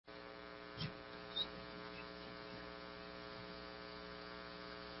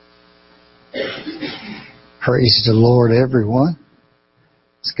Praise the Lord, everyone.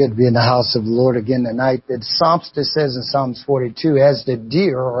 It's good to be in the house of the Lord again tonight. The psalmist says in Psalms 42, as the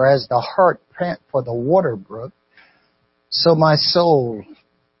deer or as the hart pant for the water brook, so my soul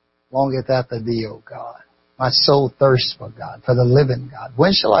longeth after thee, O God. My soul thirsts for God, for the living God.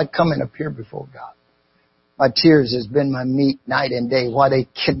 When shall I come and appear before God? My tears has been my meat night and day, while they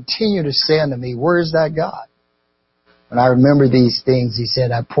continue to say unto me, where is thy God? When I remember these things, he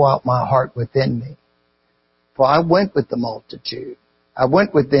said, I pour out my heart within me. For I went with the multitude. I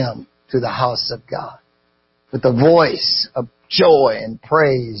went with them to the house of God with a voice of joy and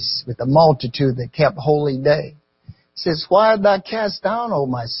praise, with the multitude that kept holy day. He says, why art thou cast down, O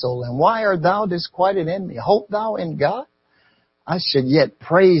my soul, and why art thou disquieted in me? Hope thou in God? I should yet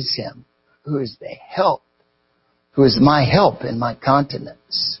praise him, who is the help, who is my help in my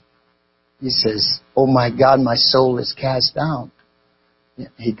countenance. He says, oh my God, my soul is cast down.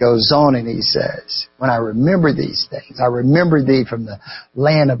 He goes on and he says, when I remember these things, I remember thee from the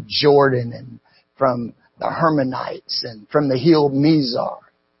land of Jordan and from the Hermonites and from the hill Mizar.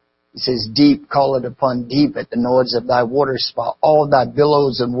 He says, deep calleth upon deep at the noise of thy water spout. All thy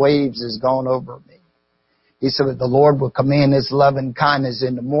billows and waves is gone over me. He said, the Lord will command his loving kindness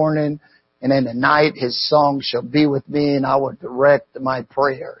in the morning, and in the night his song shall be with me, and I will direct my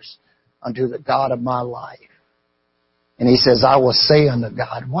prayers unto the God of my life. And he says, I will say unto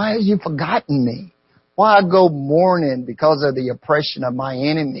God, why have you forgotten me? Why I go mourning because of the oppression of my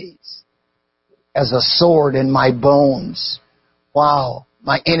enemies, as a sword in my bones, while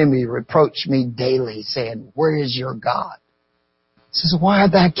my enemy reproach me daily, saying, where is your God? He says, why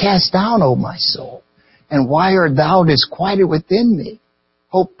art thou cast down, O my soul? And why art thou disquieted within me?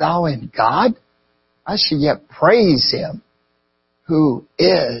 Hope thou in God? I shall yet praise him, who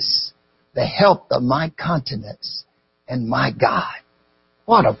is the help of my countenance and my God.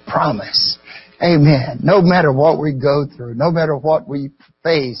 What a promise. Amen. No matter what we go through, no matter what we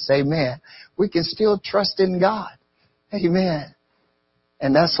face, amen, we can still trust in God. Amen.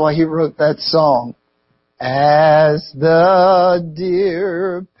 And that's why he wrote that song. As the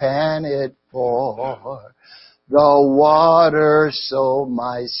deer panteth for the water, so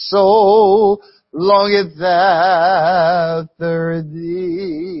my soul longeth after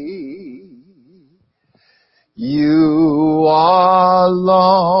thee. You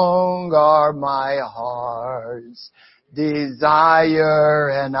alone are my heart's desire,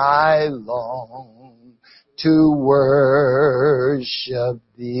 and I long to worship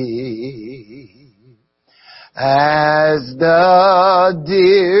thee. As the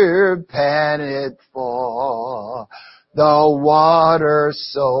deer panteth for the water,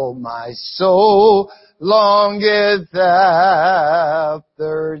 so my soul longeth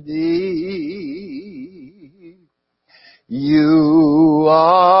after thee. You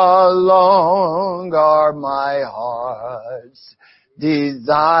alone are my heart's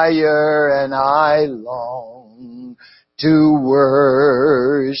desire, and I long to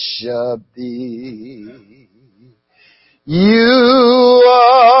worship thee. You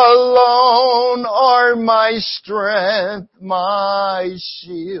alone are my strength, my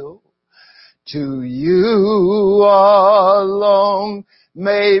shield. To you alone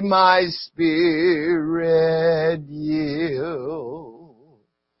may my spirit yield.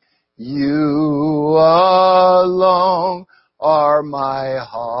 You alone are my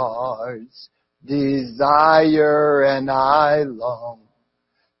heart's desire, and I long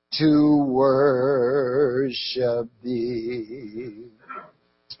to worship thee.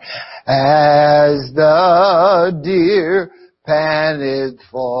 As the deer panteth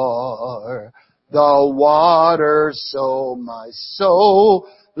for the water, so my soul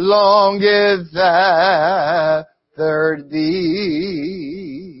longeth after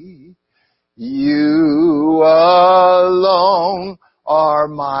thee. You alone are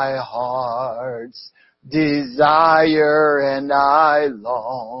my heart's desire, and I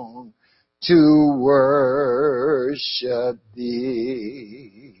long to worship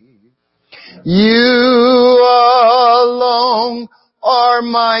thee. You alone are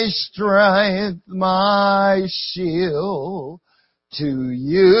my strength, my shield. To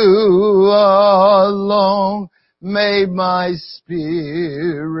you alone may my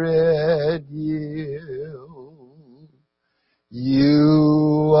spirit yield.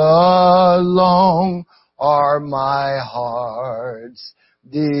 You alone are my heart's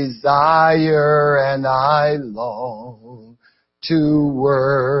desire, and I long to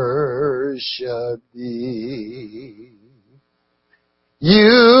worship thee.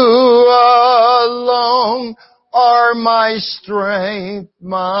 You alone are my strength,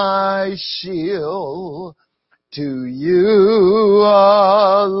 my shield. To you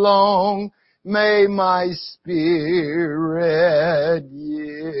alone may my spirit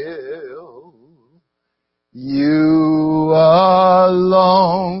yield. You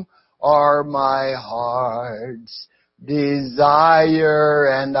alone are my heart's desire,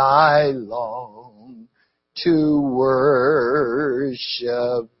 and I long to worship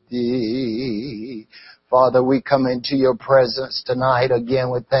Thee. Father, we come into your presence tonight again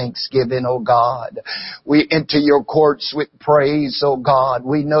with thanksgiving, O God. We enter your courts with praise, O God.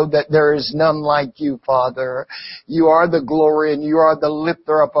 We know that there is none like you, Father. You are the glory and you are the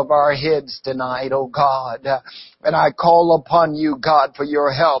lifter up of our heads tonight, O God. And I call upon you, God, for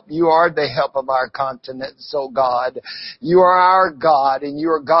your help. You are the help of our continents, O God. You are our God, and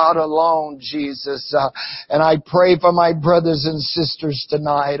you are God alone, Jesus. And I pray for my brothers and sisters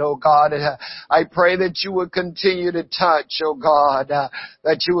tonight, O God. I pray that you would continue to touch, O God.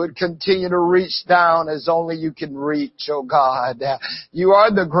 That you would continue to reach down as only you can reach, O God. You are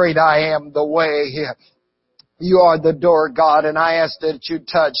the great I am, the way. You are the door, God, and I ask that you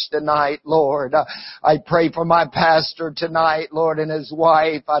touch tonight, Lord. I pray for my pastor tonight, Lord, and his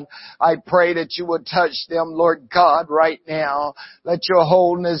wife. I pray that you would touch them, Lord God, right now. Let your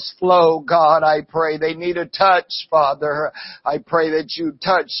wholeness flow, God, I pray. They need a touch, Father. I pray that you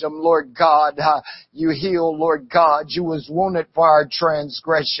touch them, Lord God. You heal, Lord God. You was wounded for our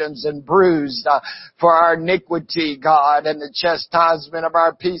transgressions and bruised for our iniquity, God, and the chastisement of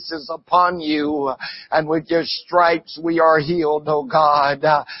our peace is upon you. And with your stripes we are healed, oh God.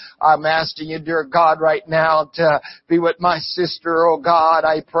 I'm asking you, dear God, right now to be with my sister, oh God.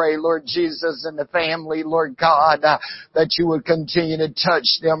 I pray, Lord Jesus, and the family, Lord God, that you would continue to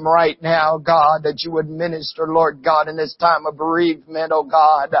touch them right now, God, that you would minister, Lord God, in this time of bereavement, oh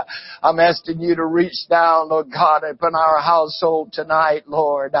God. I'm asking you to reach down, Lord God, upon our household tonight,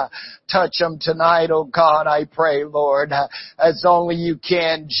 Lord. Touch them tonight, oh God, I pray, Lord, as only you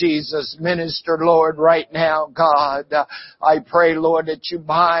can, Jesus. Minister, Lord, right now, God. I pray, Lord, that you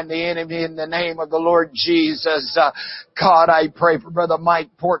bind the enemy in the name of the Lord Jesus. God, I pray for Brother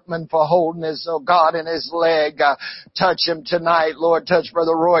Mike Portman for wholeness, oh God, in his leg. Touch him tonight, Lord. Touch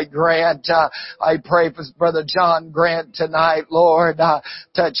Brother Roy Grant. I pray for Brother John Grant tonight, Lord.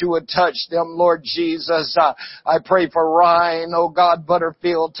 That you would touch them, Lord Jesus. I pray for Ryan, oh God,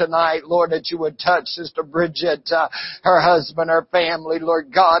 Butterfield tonight, Lord, that you would touch Sister Bridget, her husband, her family,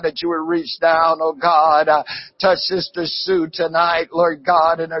 Lord God, that you would reach down, oh God. Touch Sister Sue tonight, Lord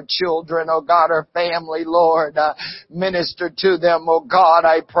God, and her children, oh God, her family, Lord. Minister to them, oh God,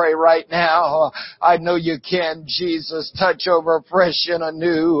 I pray right now. I know you can, Jesus. Touch over fresh and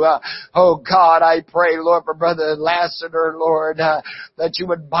anew. Oh God, I pray, Lord, for Brother Lassiter, Lord, that you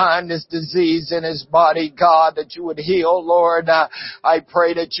would bind this disease in his body, God, that you would heal, Lord. I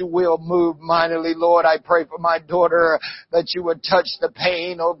pray that you will move mightily, Lord. I pray for my daughter that you would touch the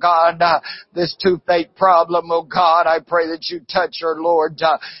pain, oh God, this toothache problem, oh God. I pray that you touch her, Lord.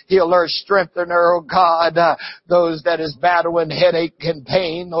 Heal her, strengthen her, oh God. Those that is battling headache and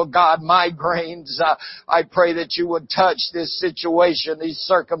pain, oh God, migraines. I pray that you would touch this situation, these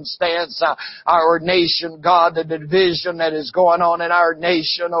circumstance, our nation, God, the division that is going on in our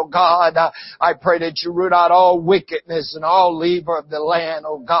nation, oh God. I pray that you root out all wickedness and all leaver of the land,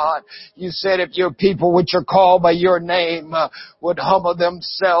 oh God. You said if your people which are called by your name would humble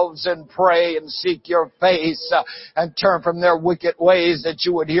themselves and pray and seek your face and turn from their wicked ways, that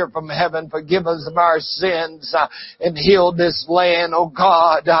you would hear from heaven, forgive us of our sins and heal this land, oh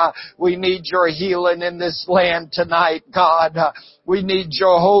God. We need your healing in this land tonight, God. We need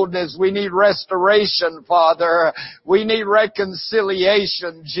your wholeness. We need restoration, Father. We need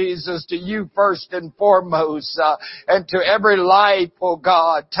reconciliation, Jesus, to you first and foremost, and to every life, oh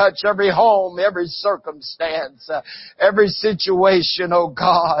God. Touch every home, every circumstance, every situation, oh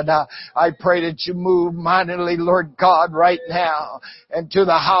God. I pray that you move mightily, Lord God, right now, and to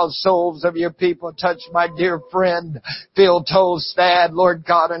the households of your people. Touch my dear friend, Phil Tolstad, Lord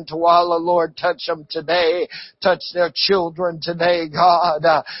God, and Tawala, Lord. Touch them today. Touch their children today, God.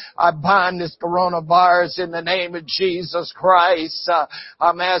 I bind this coronavirus in the name of Jesus Christ.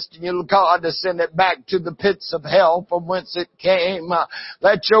 I'm asking you, God, to send it back to the pits of hell from whence it came.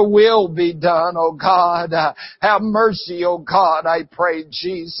 Let your will be done, oh God. Have mercy, oh God, I pray,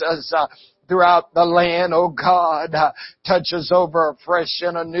 Jesus. Throughout the land, oh God. Touch us over afresh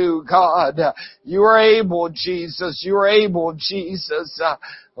and anew, God. You are able, Jesus. You are able, Jesus.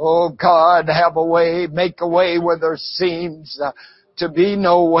 Oh God, have a way, make a way where there seems to be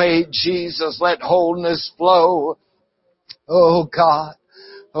no way, Jesus. Let wholeness flow. Oh God,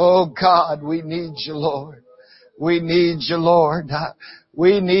 we need you, Lord. We need you, Lord.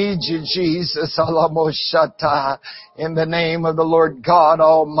 We need you, Jesus. Alamoshata. In the name of the Lord God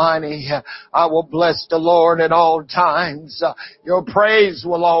Almighty, I will bless the Lord at all times. Your praise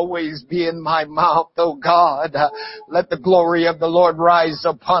will always be in my mouth, O God. Let the glory of the Lord rise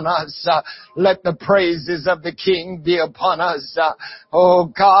upon us. Let the praises of the King be upon us. Oh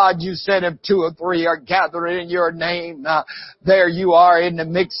God, you said if 2 or 3 are gathered in your name, there you are in the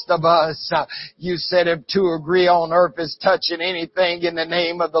midst of us. You said if 2 agree on earth is touching anything in the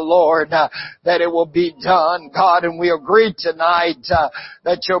name of the Lord, that it will be done, God. And we agree tonight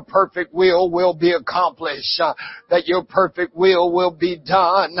that your perfect will be accomplished, that your perfect will be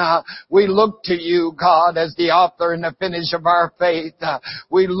done. We look to you, God, as the author and the finisher of our faith.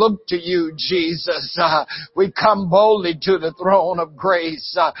 We look to you, Jesus. We come boldly to the throne of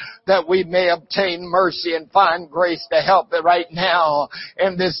grace that we may obtain mercy and find grace to help it right now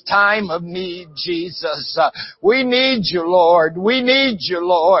in this time of need, Jesus. We need you, Lord. We need you,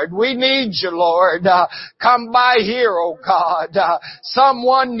 Lord. We need you, Lord. Come by here, oh God.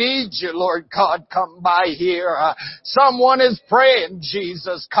 Someone needs you, Lord God. Come by here. Someone is praying,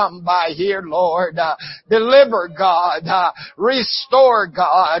 Jesus. Come by here, Lord. Deliver, God. Restore,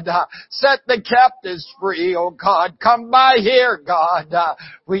 God. Set the captives free, oh God. Come by here, God.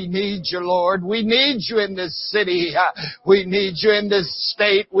 We need you, Lord. We need you in this city. We need you in this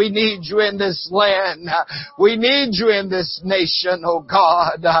state. We need you in this land. We need you in this nation, oh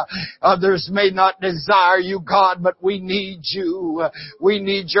God. Others may not desire you, God, but we need you. We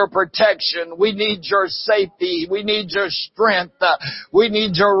need your protection. We need your safety. We need your strength. We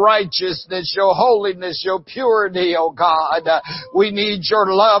need your righteousness, your holiness, your purity, oh God. We need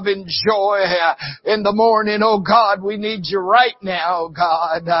your love and joy in the morning, oh God. We need you right now,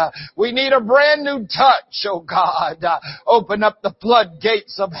 God. We need a brand new touch, oh God. Open up the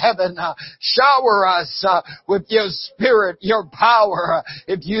floodgates of heaven. Shower us with your spirit, your power.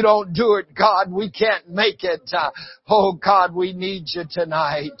 If you don't do it, God, we can't make it. Oh God, we need you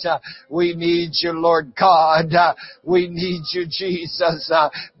tonight. We need you, Lord God. We need you, Jesus.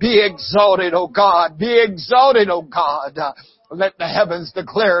 Be exalted, oh God. Be exalted, oh God. Let the heavens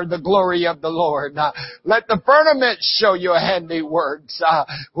declare the glory of the Lord. Let the firmament show your handiworks.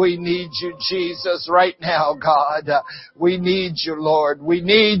 We need you, Jesus, right now, God. We need you, Lord. We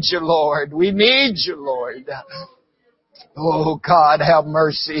need you, Lord. We need you, Lord. Oh, God, have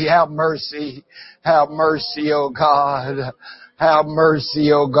mercy, have mercy, have mercy, oh God. Have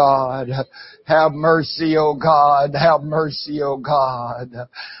mercy, oh God. Have mercy, oh God. Have mercy, oh God.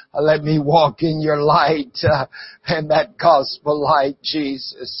 Let me walk in your light and that gospel light,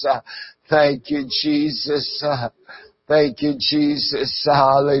 Jesus. Thank you, Jesus. Thank you, Jesus.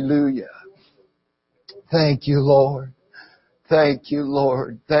 Hallelujah. Thank you, Lord. Thank you,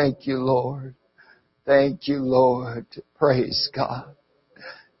 Lord. Thank you, Lord. Thank you, Lord. Praise God.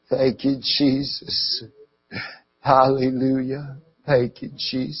 Thank you, Jesus. Hallelujah. Thank you,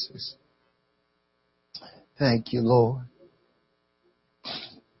 Jesus. Thank you, Lord.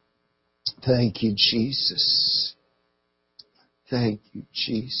 Thank you, Jesus. Thank you,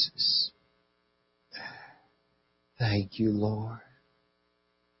 Jesus. Thank you, Lord.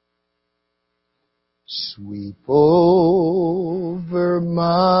 Sweep over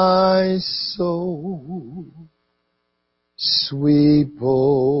my soul. Sweep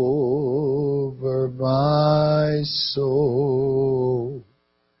over my soul.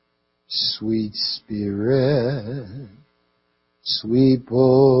 Sweet Spirit, sweep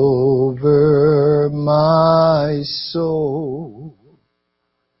over my soul.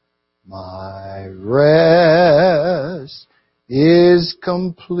 My rest is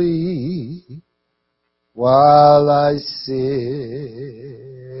complete while I sit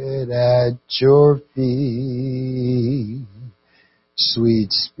at your feet.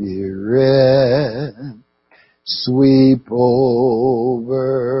 Sweet Spirit, sweep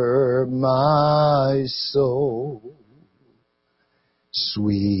over my soul.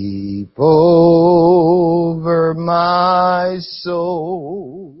 Sweep over my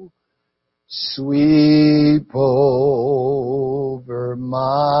soul. Sweep over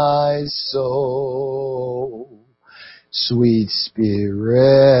my soul. Sweet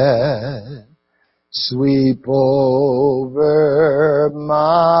Spirit, sweep over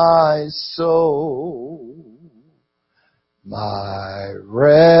my soul. My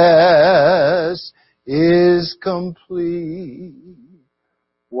rest is complete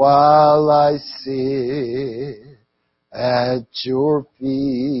while I sit at your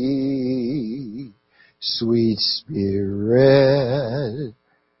feet. Sweet Spirit,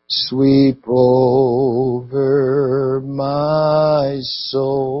 sweep over my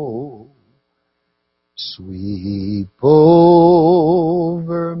soul. Sweep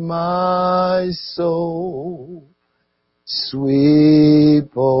over my soul.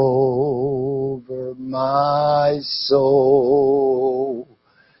 Sweep over my soul.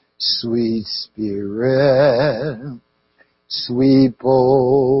 Sweet Spirit, sweep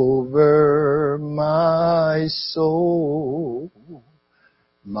over my soul.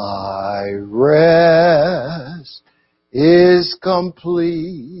 My rest is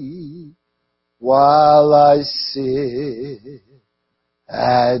complete while I sit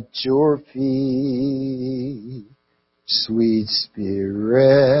at your feet. Sweet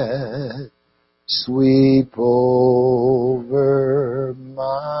Spirit, sweep over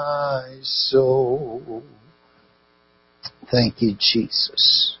my soul. Thank you,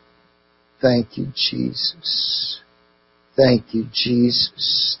 Jesus. Thank you, Jesus. Thank you,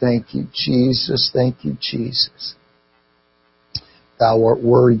 Jesus. Thank you, Jesus. Thank you, Jesus. Thou art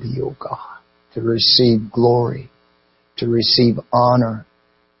worthy, O God, to receive glory, to receive honor,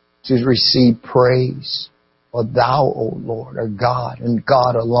 to receive praise. For Thou, O Lord, are God and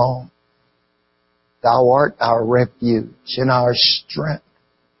God alone. Thou art our refuge and our strength.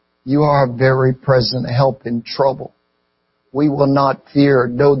 You are a very present help in trouble. We will not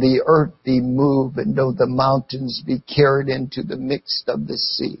fear, though the earth be moved, and though the mountains be carried into the midst of the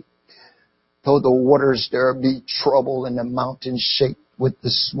sea. Though the waters there be troubled, and the mountains shake with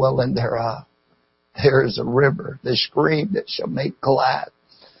the swelling thereof. There is a river, the stream that shall make glad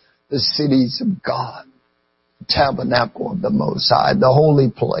the cities of God, the tabernacle of the Most High, the holy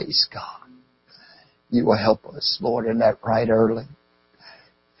place, God. You will help us, Lord, in that right early.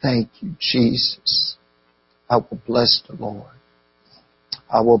 Thank you, Jesus. I will bless the Lord.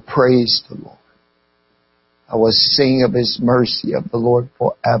 I will praise the Lord. I will sing of His mercy of the Lord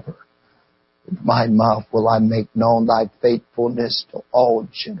forever. With my mouth will I make known Thy faithfulness to all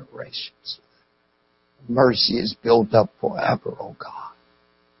generations. Mercy is built up forever, O God.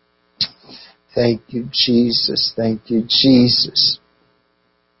 Thank you, Jesus. Thank you, Jesus.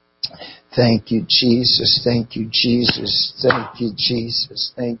 Thank you, Jesus. Thank you, Jesus. Thank you,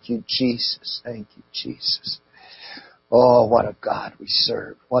 Jesus. Thank you, Jesus. Thank you, Jesus. Oh, what a God we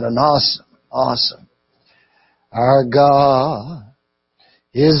serve. What an awesome. Our God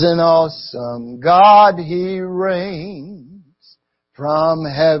is an awesome God. He reigns from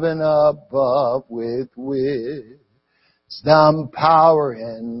heaven above with wisdom, power,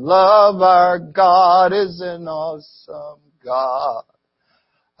 and love. Our God is an awesome God.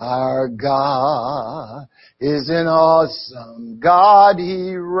 Our God is an awesome God.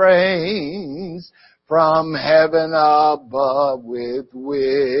 He reigns from heaven above with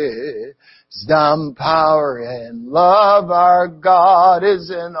wisdom, power, and love. Our God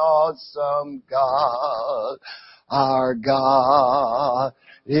is an awesome God. Our God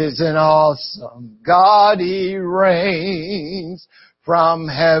is an awesome God. He reigns from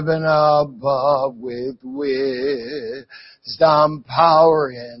heaven above with wisdom, power,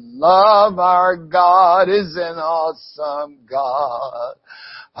 and love. Our God is an awesome God.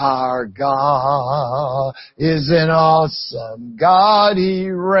 Our God is an awesome God. He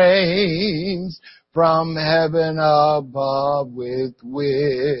reigns from heaven above with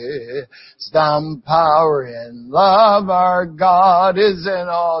wisdom, power, and love. Our God is an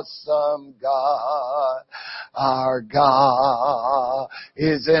awesome God. Our God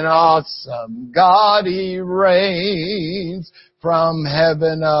is an awesome God. He reigns from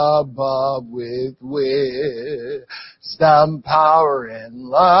heaven above with wisdom, power, and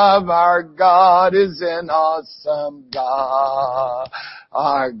love. Our God is an awesome God.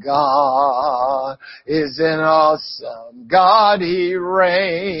 Our God is an awesome God. He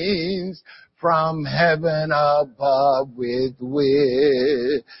reigns from heaven above with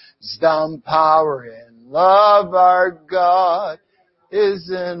wisdom, power, and love. Our God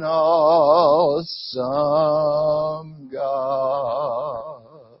is an awesome God.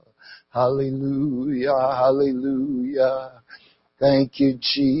 Hallelujah, hallelujah. Thank you,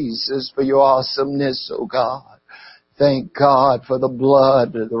 Jesus, for your awesomeness, O God. Thank God for the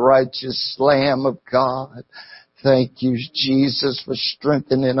blood of the righteous Lamb of God. Thank you, Jesus, for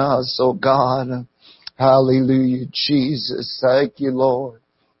strengthening us, O God. Hallelujah, Jesus. Thank you, Lord.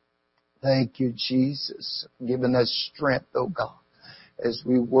 Thank you, Jesus, for giving us strength, O God, as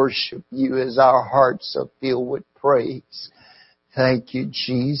we worship you, as our hearts are filled with praise. Thank you,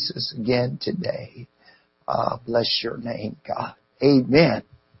 Jesus, again today. Bless your name, God. Amen.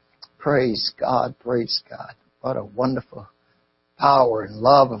 Praise God, praise God. What a wonderful power and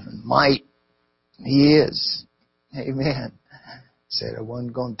love and might He is. Amen. Said I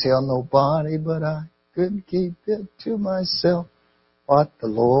wasn't going to tell nobody, but I couldn't keep it to myself. what the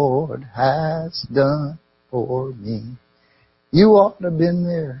Lord has done for me. You ought to have been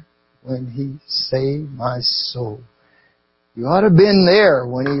there when He saved my soul. You ought to have been there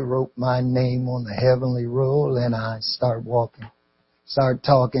when He wrote my name on the heavenly roll, and I start walking, start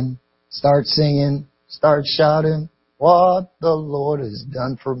talking, start singing, start shouting what the Lord has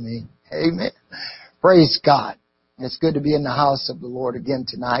done for me. Amen. Praise God. It's good to be in the house of the Lord again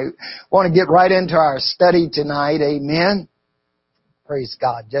tonight. I want to get right into our study tonight. Amen. Praise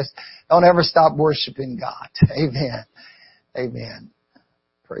God. Just don't ever stop worshiping God. Amen. Amen.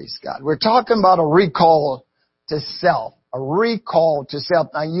 Praise God. We're talking about a recall to self. A recall to self.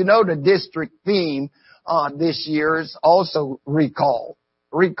 Now, you know the district theme this year is also recall.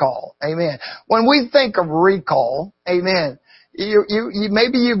 Recall. Amen. When we think of recall, amen, you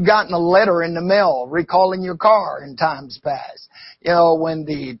maybe you've gotten a letter in the mail recalling your car in times past. You know, when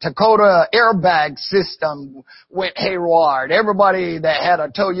the Dakota airbag system went haywire, everybody that had a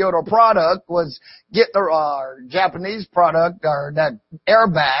Toyota product was getting the Japanese product or that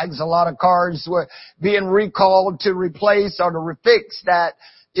airbags. A lot of cars were being recalled to replace or to fix that,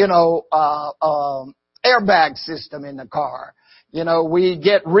 airbag system in the car. You know, we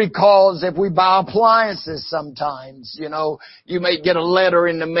get recalls if we buy appliances sometimes. You know, you may get a letter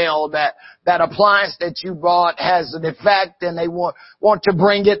in the mail that appliance that you bought has a defect and they want to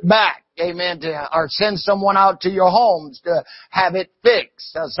bring it back. Amen. Or send someone out to your homes to have it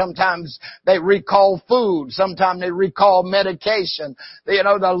fixed. Sometimes they recall food. Sometimes they recall medication. You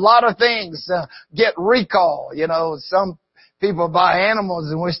know, a lot of things get recalled. You know, some people buy animals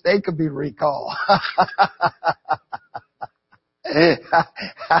and wish they could be recalled.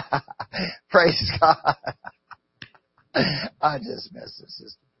 Praise God. I just messed with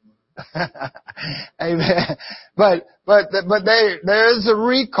Sister. Amen. But there is a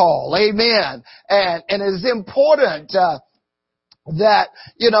recall. Amen. And it's important, that,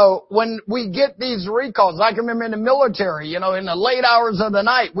 when we get these recalls, I can remember in the military, in the late hours of the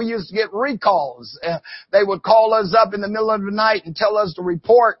night, we used to get recalls. They would call us up in the middle of the night and tell us to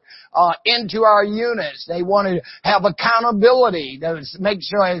report into our units. They wanted to have accountability, to make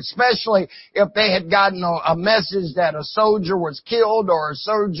sure, especially if they had gotten a message that a soldier was killed or a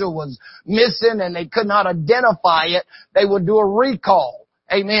soldier was missing and they could not identify it, they would do a recall.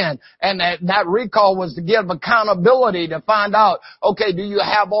 Amen. And that recall was to give accountability to find out, okay, do you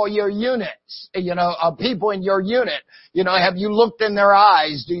have all your units, people in your unit? Have you looked in their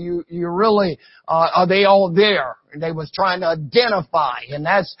eyes? Do you really, are they all there? And they was trying to identify. And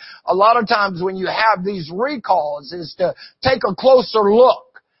that's a lot of times when you have these recalls is to take a closer look.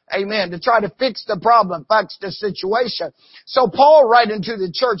 Amen. To try to fix the problem, fix the situation. So Paul, writing to the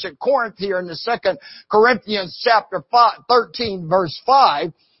church at Corinth here in the 2 Corinthians chapter 13 verse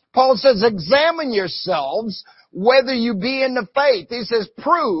 5, Paul says, examine yourselves whether you be in the faith. He says,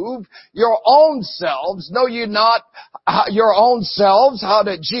 prove your own selves. Know you not your own selves how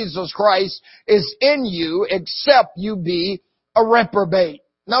that Jesus Christ is in you, except you be a reprobate.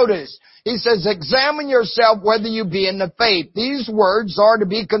 Notice, he says, examine yourself whether you be in the faith. These words are to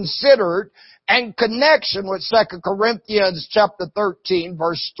be considered in connection with 2 Corinthians chapter 13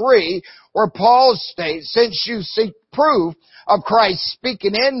 verse 3, where Paul states, since you seek proof of Christ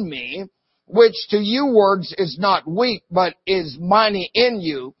speaking in me, which to you words is not weak, but is mighty in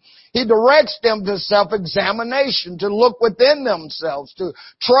you. He directs them to self-examination, to look within themselves, to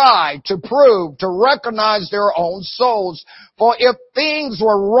try, to prove, to recognize their own souls. For if things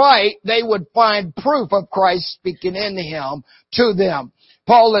were right, they would find proof of Christ speaking in him to them.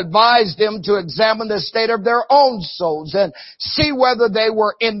 Paul advised them to examine the state of their own souls and see whether they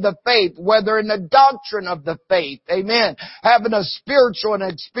were in the faith, whether in the doctrine of the faith. Amen. Having a spiritual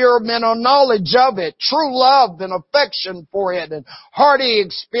and experimental knowledge of it, true love and affection for it, and hearty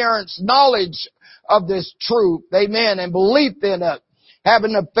experience knowledge of this truth. Amen. And belief in it.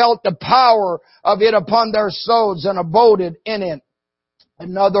 Having felt the power of it upon their souls and abided in it.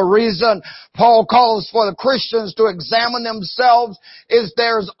 Another reason Paul calls for the Christians to examine themselves is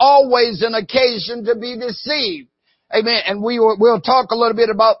there's always an occasion to be deceived. Amen. And we'll talk a little bit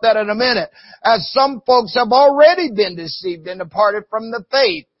about that in a minute. As some folks have already been deceived and departed from the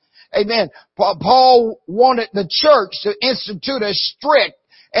faith. Amen. Paul wanted the church to institute a strict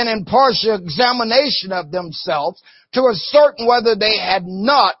and impartial examination of themselves to ascertain whether they had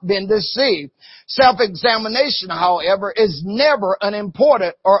not been deceived. Self-examination, however, is never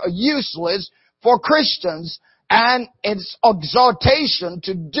unimportant or useless for Christians, and its exhortation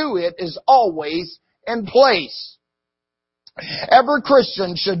to do it is always in place. Every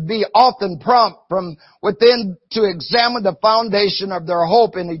Christian should be often prompt from within to examine the foundation of their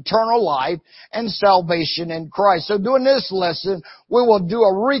hope in eternal life and salvation in Christ. So during this lesson, we will do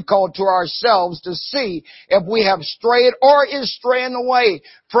a recall to ourselves to see if we have strayed or is straying away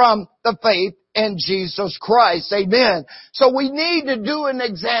from the faith in Jesus Christ. Amen. So we need to do an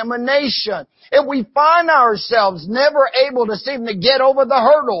examination. If we find ourselves never able to seem to get over the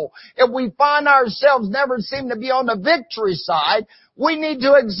hurdle, if we find ourselves never seem to be on the victory side, we need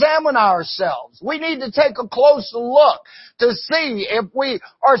to examine ourselves. We need to take a closer look to see if we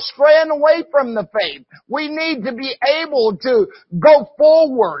are straying away from the faith. We need to be able to go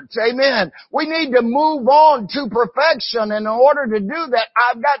forwards. Amen. We need to move on to perfection. And in order to do that,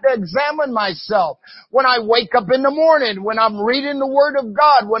 I've got to examine myself. When I wake up in the morning, when I'm reading the Word of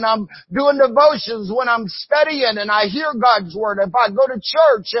God, when I'm doing devotions, when I'm studying and I hear God's Word, if I go to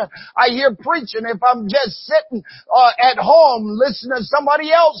church and I hear preaching, if I'm just sitting at home listening to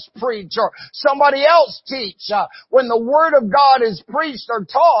somebody else preach or somebody else teach, when the Word of God is preached or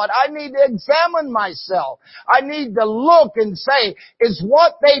taught, I need to examine myself. I need to look and say, is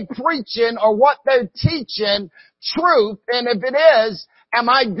what they preaching or what they're teaching truth? And if it is, am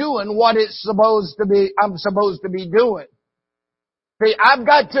I doing what I'm supposed to be doing? See, I've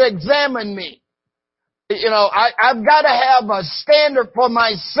got to examine me. I've got to have a standard for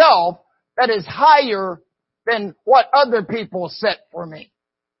myself that is higher than what other people set for me.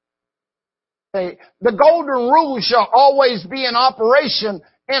 The golden rule shall always be in operation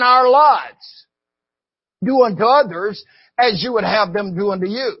in our lives. Do unto others as you would have them do unto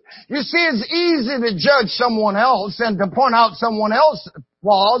you. You see, it's easy to judge someone else and to point out someone else's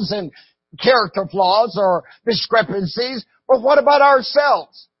flaws and character flaws or discrepancies, but what about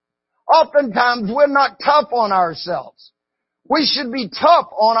ourselves? Oftentimes we're not tough on ourselves. We should be tough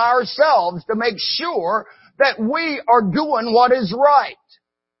on ourselves to make sure that we are doing what is right.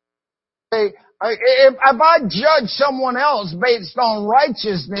 If I judge someone else based on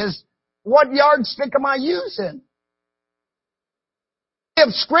righteousness, what yardstick am I using?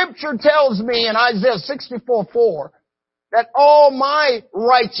 If Scripture tells me in Isaiah 64:4 that all my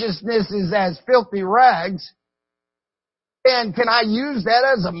righteousness is as filthy rags, then can I use that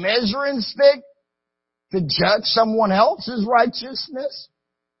as a measuring stick to judge someone else's righteousness?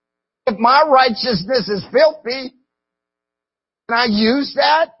 If my righteousness is filthy, can I use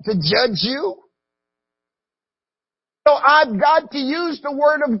that to judge you? So I've got to use the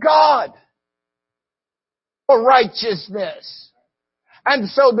Word of God for righteousness. And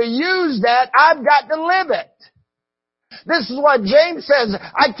so to use that, I've got to live it. This is what James says.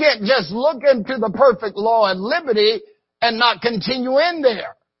 I can't just look into the perfect law and liberty and not continue in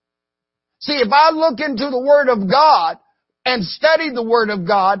there. See, if I look into the Word of God and study the Word of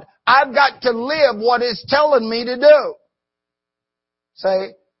God, I've got to live what it's telling me to do. See,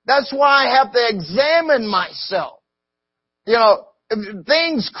 that's why I have to examine myself.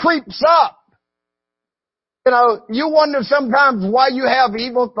 Things creeps up. You wonder sometimes why you have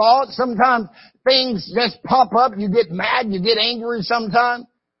evil thoughts. Sometimes things just pop up. You get mad. You get angry sometimes.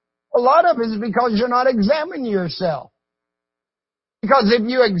 A lot of it is because you're not examining yourself. Because if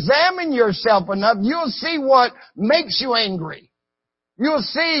you examine yourself enough, you'll see what makes you angry. You'll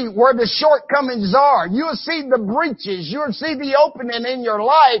see where the shortcomings are. You'll see the breaches. You'll see the opening in your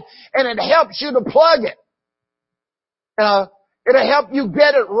life, and it helps you to plug it. It'll help you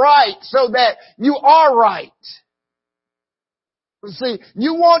get it right so that you are right. See,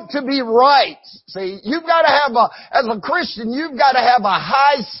 you want to be right. See, you've got to have as a Christian, you've got to have a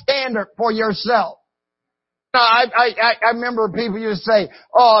high standard for yourself. Now, I remember people used to say,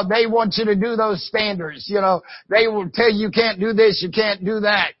 oh, they want you to do those standards. They will tell you can't do this, you can't do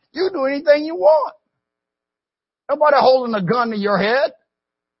that. You do anything you want. Nobody holding a gun to your head.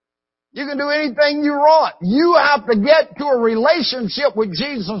 You can do anything you want. You have to get to a relationship with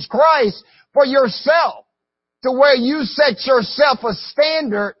Jesus Christ for yourself to where you set yourself a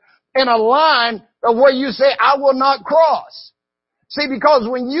standard in a line of where you say, I will not cross. See, because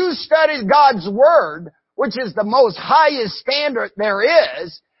when you study God's Word, which is the most highest standard there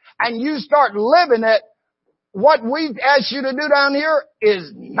is, and you start living it, what we've asked you to do down here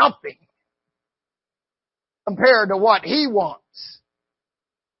is nothing compared to what He wants.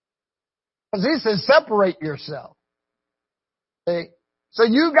 Because He says, separate yourself. See? So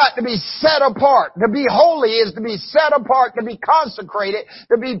you got to be set apart. To be holy is to be set apart, to be consecrated,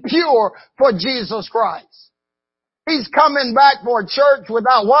 to be pure for Jesus Christ. He's coming back for a church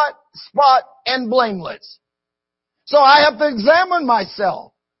without what? Spot and blameless. So I have to examine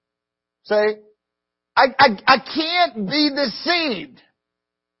myself. See? I can't be deceived.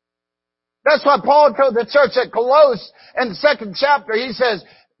 That's why Paul told the church at Colossus in the 2nd chapter, he says,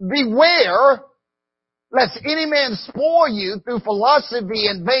 beware lest any man spoil you through philosophy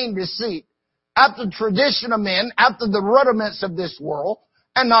and vain deceit, after the tradition of men, after the rudiments of this world,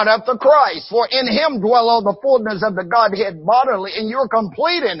 and not after Christ. For in him dwell all the fullness of the Godhead bodily, and you're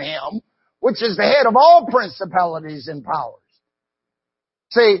complete in him, which is the head of all principalities and powers.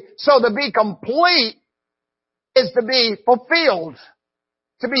 See, so to be complete is to be fulfilled,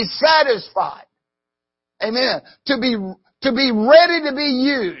 to be satisfied. Amen. To be ready to be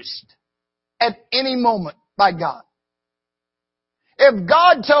used at any moment by God. If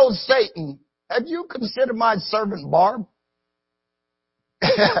God told Satan, have you considered my servant Barb?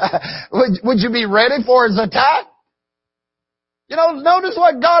 would you be ready for his attack? You know, notice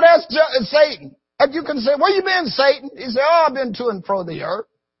what God asked Satan. Have you considered, where you been, Satan? He said, I've been to and fro the earth.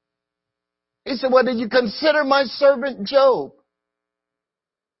 He said, well, did you consider my servant Job?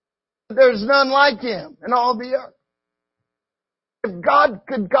 There's none like him in all the earth.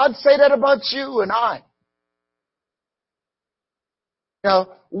 Could God say that about you and I? You know,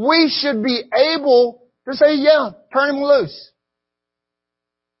 we should be able to say, yeah, turn him loose.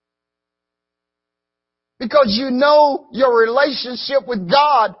 Because you know your relationship with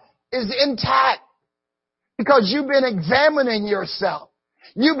God is intact. Because you've been examining yourself.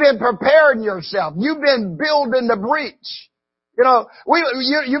 You've been preparing yourself. You've been building the breach. You know,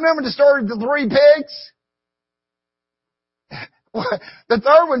 you remember the story of the 3 pigs? The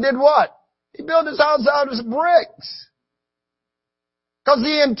third one did what? He built his house out of bricks. Because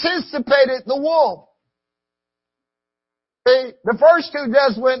he anticipated the wolf. See, the first 2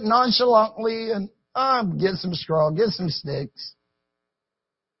 just went nonchalantly and get some straw, get some sticks.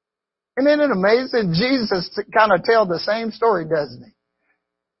 And isn't it amazing? Jesus kind of tells the same story, doesn't he?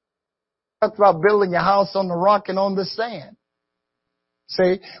 Talks about building a house on the rock and on the sand.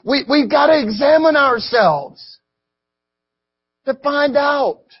 See, we've got to examine ourselves to find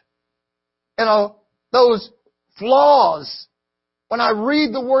out, you know, those flaws. When I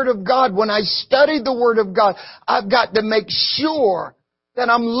read the Word of God, when I study the Word of God, I've got to make sure that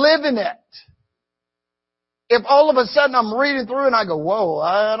I'm living it. If all of a sudden I'm reading through and I go, whoa,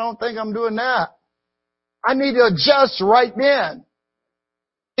 I don't think I'm doing that, I need to adjust right then.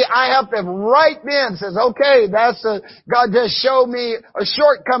 I have to right then says, okay, God just showed me a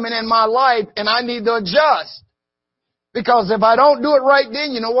shortcoming in my life and I need to adjust. Because if I don't do it right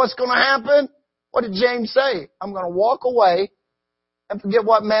then, you know what's going to happen? What did James say? I'm going to walk away and forget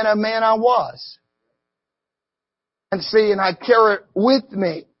what manner of man I was. And see, and I carry it with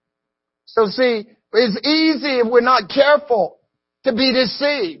me. So see, it's easy if we're not careful to be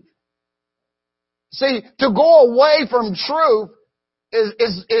deceived. See, to go away from truth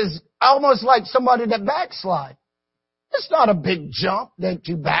is almost like somebody that backslide. It's not a big jump that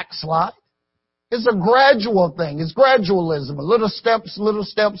you backslide. It's a gradual thing. It's gradualism. Little steps, little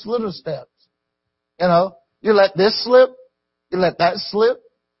steps, little steps. You know, you let this slip, you let that slip,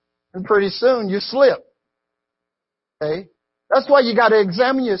 and pretty soon you slip. Okay? That's why you got to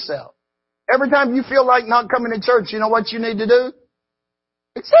examine yourself. Every time you feel like not coming to church, you know what you need to do?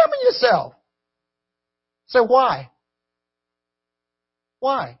 Examine yourself. Say, why?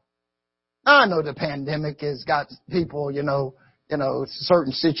 Why? I know the pandemic has got people, you know,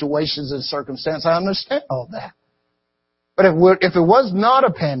 certain situations and circumstances. I understand all that. But if it was not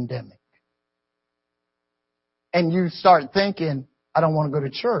a pandemic, and you start thinking, I don't want to go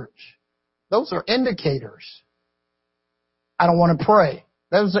to church, those are indicators. I don't want to pray.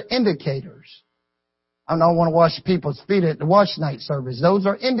 Those are indicators. I don't want to wash people's feet at the wash night service. Those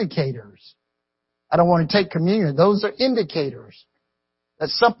are indicators. I don't want to take communion. Those are indicators that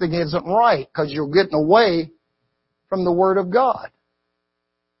something isn't right because you're getting away from the Word of God.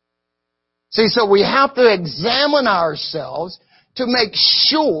 See, so we have to examine ourselves to make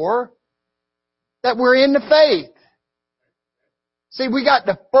sure that we're in the faith. See, we got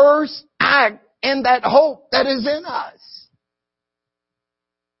the first act in that hope that is in us.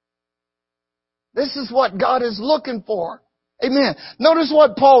 This is what God is looking for. Amen. Notice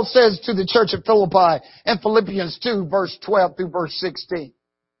what Paul says to the church of Philippi in Philippians 2, verse 12 through verse 16.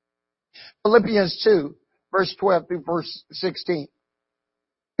 Philippians 2, verse 12 through verse 16.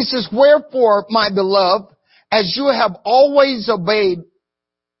 He says, wherefore, my beloved, as you have always obeyed,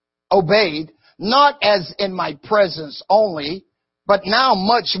 not as in my presence only, but now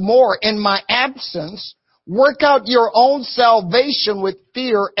much more in my absence, work out your own salvation with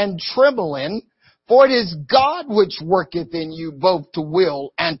fear and trembling, for it is God which worketh in you both to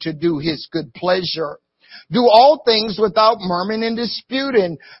will and to do his good pleasure. Do all things without murmuring and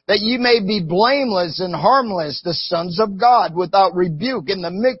disputing, that ye may be blameless and harmless, the sons of God, without rebuke, in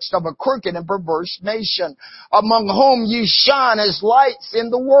the midst of a crooked and perverse nation, among whom ye shine as lights in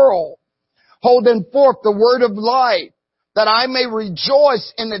the world, holding forth the word of life, that I may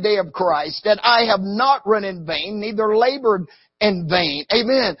rejoice in the day of Christ, that I have not run in vain, neither labored in vain.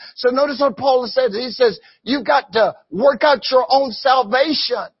 Amen. So notice what Paul says. He says, you've got to work out your own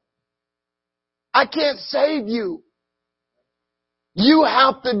salvation. I can't save you. You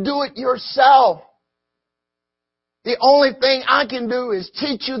have to do it yourself. The only thing I can do is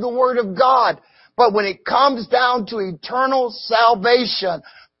teach you the Word of God. But when it comes down to eternal salvation,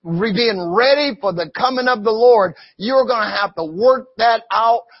 being ready for the coming of the Lord, you're going to have to work that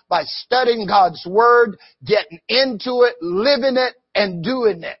out by studying God's Word, getting into it, living it, and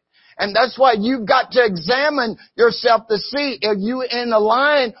doing it. And that's why you've got to examine yourself to see if you're in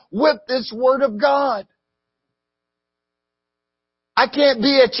line with this Word of God. I can't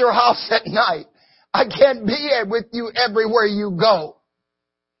be at your house at night. I can't be with you everywhere you go.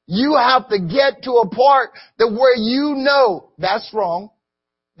 You have to get to a part that where you know that's wrong,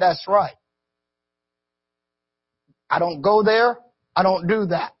 that's right. I don't go there. I don't do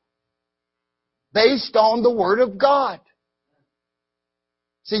that. Based on the Word of God.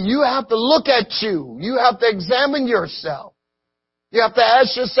 See, you have to look at you. You have to examine yourself. You have to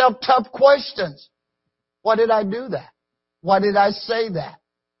ask yourself tough questions. Why did I do that? Why did I say that?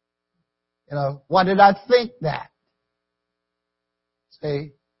 Why did I think that?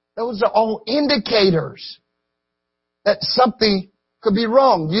 See, those are all indicators that something could be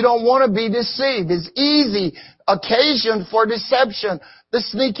wrong. You don't want to be deceived. It's easy occasion for deception to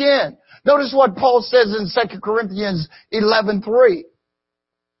sneak in. Notice what Paul says in 2 Corinthians 11:3.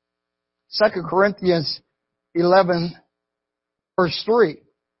 2 Corinthians 11, verse 3.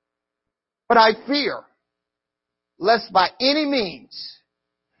 But I fear, lest by any means,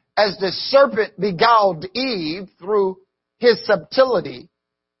 as the serpent beguiled Eve through his subtlety,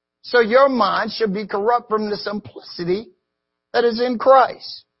 so your mind should be corrupt from the simplicity that is in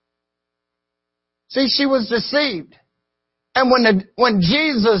Christ. See, she was deceived. And when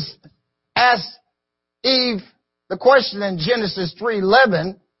Jesus asked Eve the question in Genesis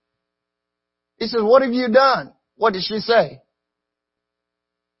 3:11, he says, what have you done? What did she say?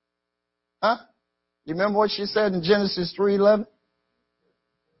 Huh? You remember what she said in Genesis 3:11?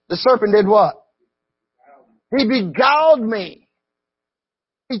 The serpent did what? He beguiled me.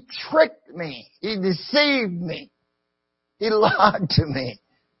 He tricked me. He deceived me. He lied to me.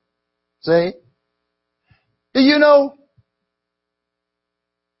 See? Do you know,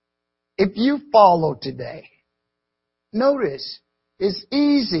 if you follow today, notice, it's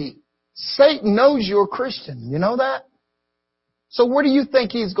easy. Satan knows you're a Christian. You know that? So where do you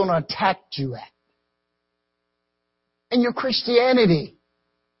think he's going to attack you at? In your Christianity.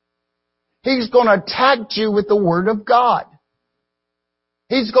 He's going to attack you with the Word of God.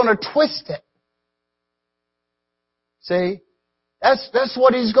 He's going to twist it. See? That's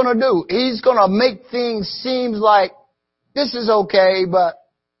what he's going to do. He's going to make things seem like this is okay, but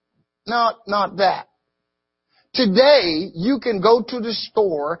not that. Today, you can go to the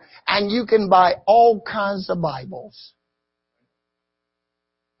store and you can buy all kinds of Bibles.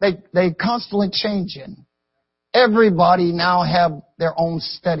 They constantly changing. Everybody now have their own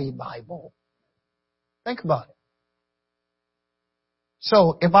study Bible. Think about it.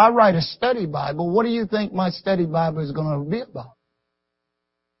 So, if I write a study Bible, what do you think my study Bible is going to be about?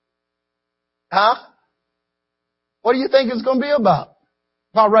 Huh? What do you think it's going to be about?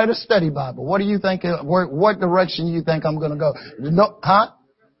 If I write a study Bible, what do you think? What direction do you think I'm going to go? No, huh?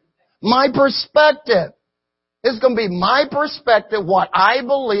 My perspective. It's going to be my perspective, what I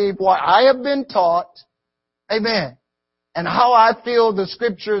believe, what I have been taught. Amen. And how I feel the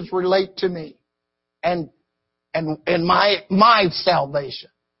Scriptures relate to me. And my salvation.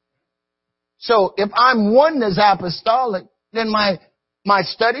 So if I'm oneness apostolic, then my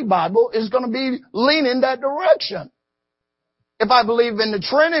study Bible is going to be leaning that direction. If I believe in the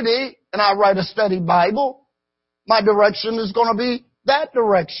Trinity and I write a study Bible, my direction is going to be that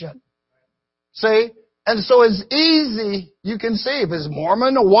direction. See? And so it's easy, you can see, if it's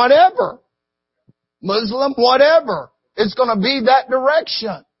Mormon or whatever, Muslim, whatever, it's going to be that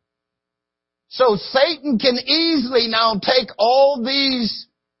direction. So Satan can easily now take all these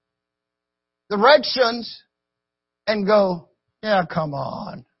directions and go, yeah, come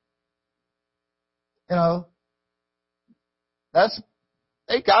on.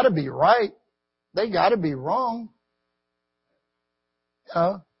 They got to be right. They got to be wrong.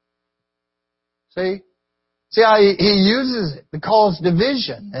 See how he uses it to cause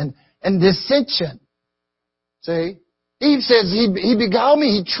division and dissension. See? Eve says he beguiled me,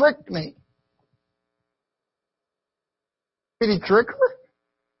 he tricked me. Did he trick her?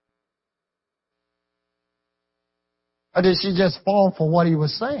 Or did she just fall for what he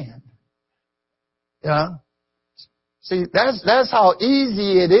was saying? Yeah. See, that's how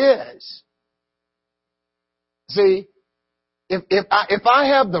easy it is. See, if I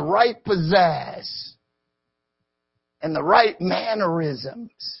have the right pizzazz and the right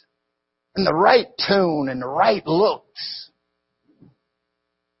mannerisms and the right tone and the right looks,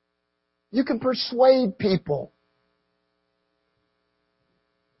 you can persuade people.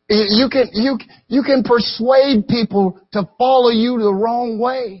 You can persuade people to follow you the wrong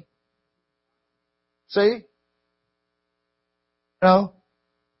way. See? You know?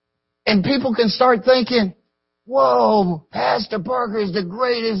 And people can start thinking, whoa, Pastor Parker is the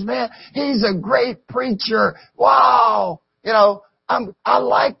greatest man. He's a great preacher. Wow. You know, I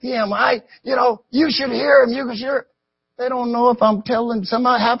like him. You should hear him. You should hear. They don't know if I'm telling,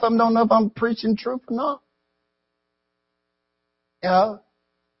 half of them don't know if I'm preaching truth or not. You know?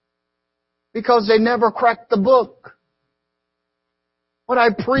 Because they never cracked the book. What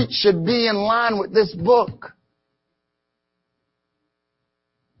I preach should be in line with this book.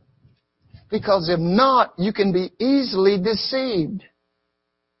 Because if not, you can be easily deceived.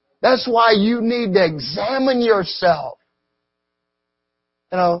 That's why you need to examine yourself.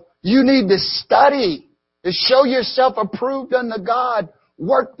 You know, you need to study to show yourself approved unto God,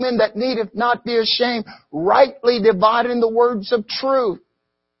 workmen that needeth not be ashamed, rightly dividing the words of truth.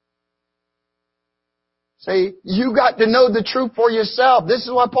 See, you got to know the truth for yourself. This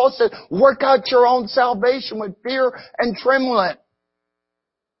is what Paul said, work out your own salvation with fear and trembling.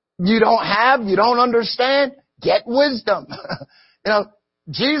 You don't understand, get wisdom. You know,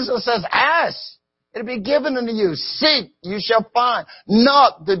 Jesus says, ask, it'll be given unto you. Seek, you shall find.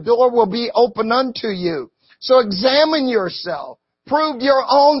 Knock, the door will be open unto you. So examine yourself. Prove your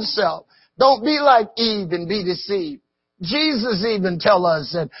own self. Don't be like Eve and be deceived. Jesus even tell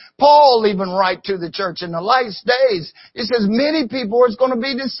us that. Paul even write to the church in the last days. He says many people are going to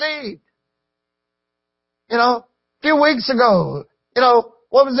be deceived. You know, a few weeks ago, you know,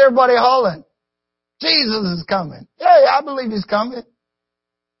 what was everybody hollering? Jesus is coming. Yeah, I believe He's coming.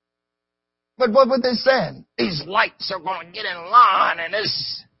 But what were they saying? These lights are going to get in line and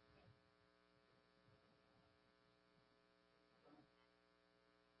this.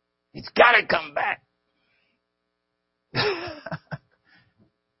 He's got to come back.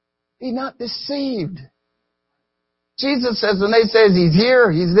 Be not deceived. Jesus says, when they says He's here,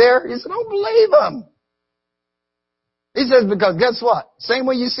 He's there, He said, don't believe Him. He says, because guess what? Same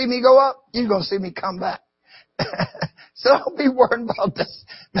way you see me go up, you're going to see me come back. So don't be worried about this.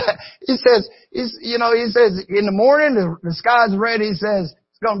 He says, in the morning, the sky's red. He says,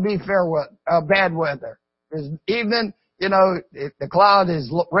 it's going to be bad weather. This evening, you know, if the cloud is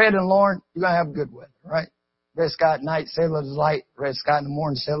red and lowering, you're going to have good weather, right? Red sky at night, sailors light. Red sky in the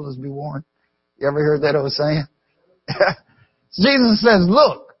morning, sailors be warned. You ever heard that old saying? Jesus says,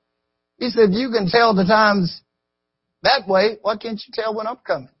 look. He said, you can tell the times that way. Why can't you tell when I'm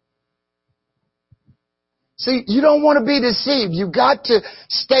coming? See, you don't want to be deceived. You've got to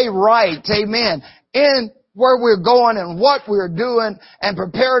stay right, amen, in where we're going and what we're doing and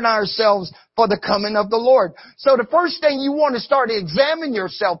preparing ourselves for the coming of the Lord. So the first thing you want to start to examine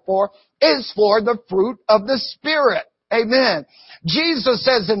yourself for is for the fruit of the Spirit. Amen. Jesus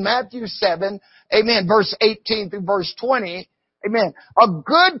says in Matthew 7, amen, verse 18 through verse 20, amen, a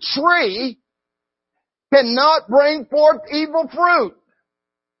good tree cannot bring forth evil fruit.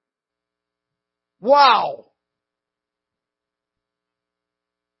 Wow.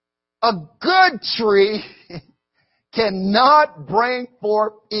 A good tree cannot bring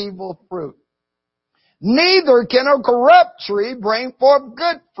forth evil fruit. Neither can a corrupt tree bring forth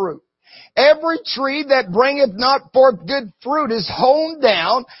good fruit. Every tree that bringeth not forth good fruit is hewn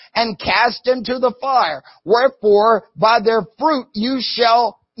down and cast into the fire. Wherefore, by their fruit you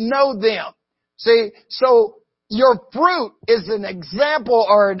shall know them. See, so your fruit is an example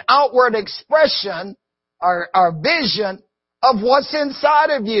or an outward expression or vision of what's inside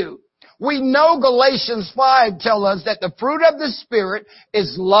of you. We know Galatians 5 tell us that the fruit of the Spirit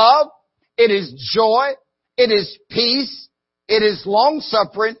is love, it is joy, it is peace, it is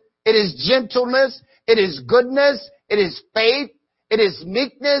long-suffering, it is gentleness, it is goodness, it is faith, it is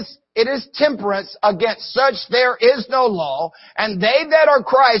meekness, It is temperance. Against such there is no law. And they that are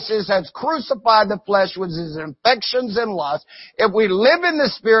Christ's has crucified the flesh with its affections and lusts. If we live in the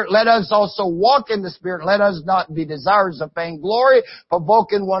Spirit, let us also walk in the Spirit. Let us not be desirous of vain glory,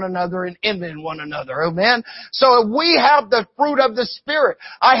 provoking one another and envying one another. Amen? So if we have the fruit of the Spirit,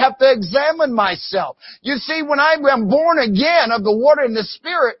 I have to examine myself. You see, when I am born again of the water and the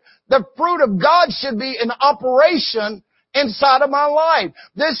Spirit, the fruit of God should be in operation inside of my life.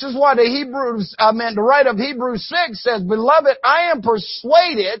 This is why the writer of Hebrews 6 says, Beloved, I am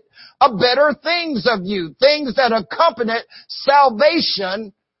persuaded of better things of you, things that accompany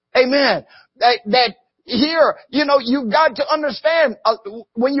salvation. Amen. That here, you've got to understand,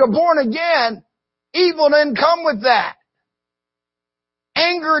 when you're born again, evil didn't come with that.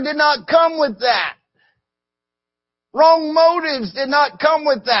 Anger did not come with that. Wrong motives did not come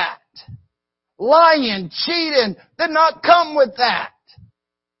with that. Lying, cheating, did not come with that.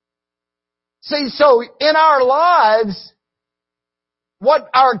 See, so in our lives, what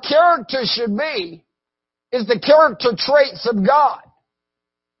our character should be is the character traits of God,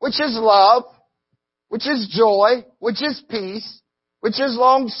 which is love, which is joy, which is peace, which is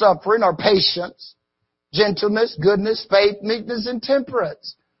long-suffering or patience, gentleness, goodness, faith, meekness, and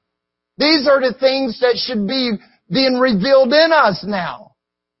temperance. These are the things that should be being revealed in us now.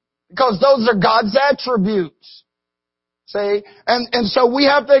 Because those are God's attributes. See? And so we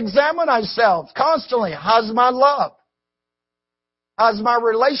have to examine ourselves constantly. How's my love? How's my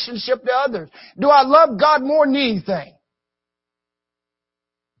relationship to others? Do I love God more than anything?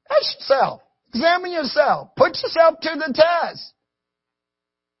 Ask yourself. Examine yourself. Put yourself to the test.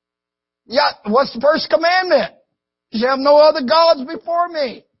 Yeah, what's the first commandment? You have no other gods before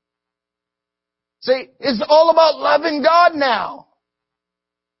me. See, it's all about loving God now.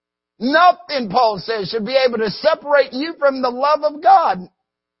 Nothing, Paul says, should be able to separate you from the love of God.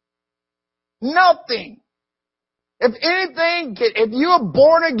 Nothing. If you are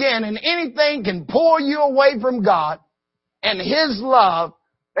born again and anything can pull you away from God and His love,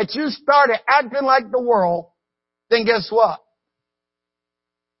 that you started acting like the world, then guess what?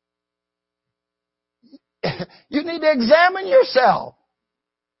 You need to examine yourself.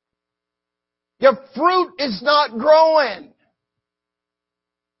 Your fruit is not growing.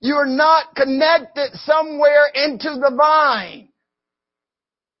 You're not connected somewhere into the vine.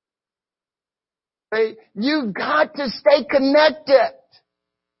 See? You've got to stay connected.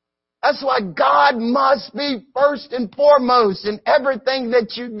 That's why God must be first and foremost in everything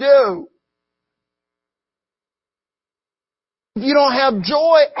that you do. If you don't have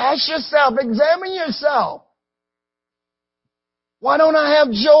joy, ask yourself, examine yourself. Why don't I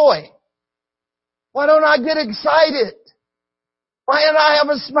have joy? Why don't I get excited? Why don't I have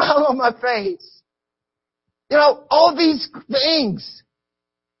a smile on my face? All these things.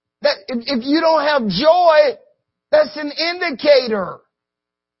 That if you don't have joy, that's an indicator.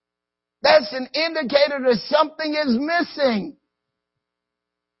 That's an indicator that something is missing.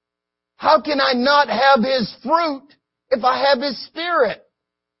 How can I not have His fruit if I have His Spirit?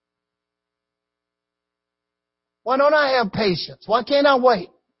 Why don't I have patience? Why can't I wait?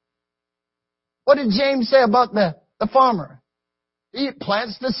 What did James say about the farmer? He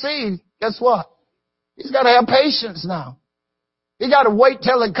plants the seed. Guess what? He's got to have patience now. He got to wait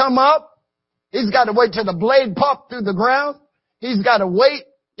till it come up. He's got to wait till the blade pop through the ground. He's got to wait,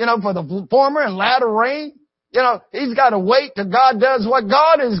 for the former and latter rain. He's got to wait till God does what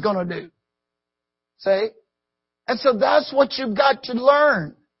God is going to do. See? And so that's what you've got to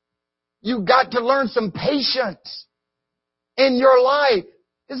learn. You've got to learn some patience in your life.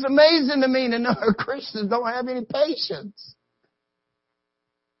 It's amazing to me to know Christians don't have any patience.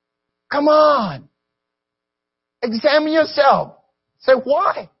 Come on. Examine yourself. Say,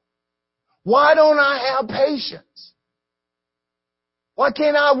 why? Why don't I have patience? Why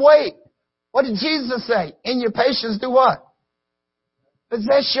can't I wait? What did Jesus say? In your patience, do what?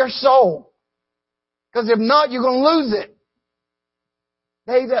 Possess your soul. Because if not, you're going to lose it.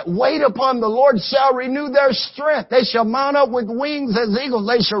 They that wait upon the Lord shall renew their strength. They shall mount up with wings as eagles.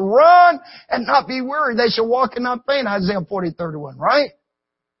 They shall run and not be weary. They shall walk and not faint. Isaiah 40:31, right?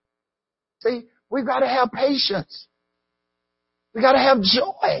 See, we've got to have patience. We've got to have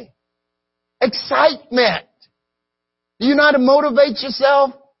joy. Excitement. Do you know how to motivate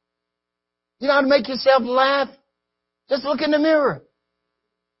yourself? Do you know how to make yourself laugh? Just look in the mirror.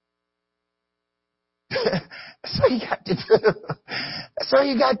 That's all you got to do. That's all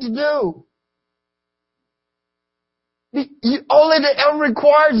you got to do. All it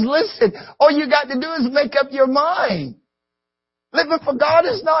requires, listen, all you got to do is make up your mind. Living for God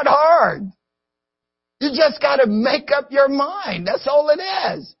is not hard. You just got to make up your mind. That's all it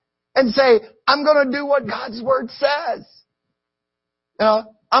is. and say, I'm going to do what God's Word says. You know,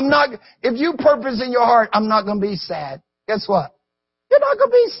 if you purpose in your heart, I'm not going to be sad. Guess what? You're not going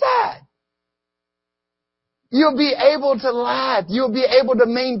to be sad. You'll be able to laugh. You'll be able to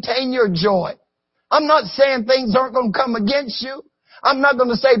maintain your joy. I'm not saying things aren't going to come against you. I'm not going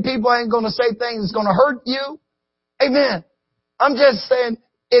to say people ain't going to say things that's going to hurt you. Amen. I'm just saying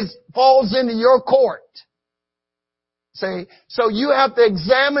it falls into your court. See? So you have to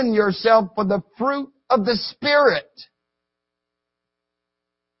examine yourself for the fruit of the Spirit.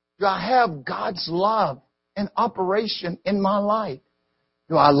 Do I have God's love in operation in my life?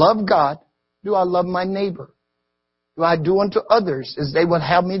 Do I love God? Do I love my neighbor? Do I do unto others as they would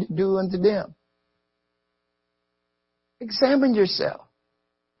have me to do unto them? Examine yourself.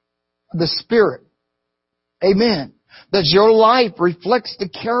 The Spirit. Amen. Does your life reflects the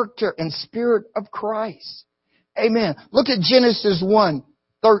character and spirit of Christ? Amen. Look at Genesis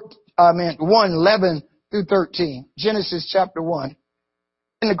 1:11 through 13. Genesis chapter 1.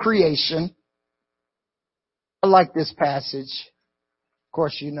 In the creation. I like this passage. Of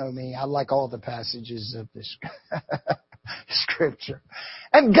course, you know me. I like all the passages of this Scripture.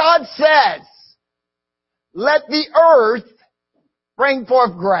 And God says, let the earth bring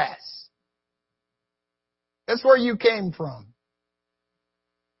forth grass. That's where you came from.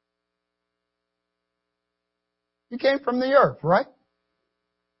 You came from the earth, right?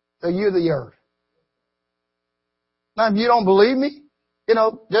 So you're the earth. Now, if you don't believe me,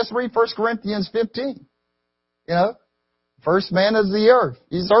 just read 1 Corinthians 15. First man is the earth.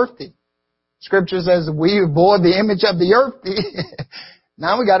 He's earthy. Scripture says we bore the image of the earthly.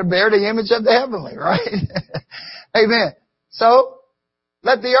 Now we got to bear the image of the heavenly, right? Amen. So,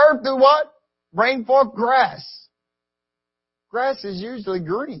 let the earth do what? Bring forth grass. Grass is usually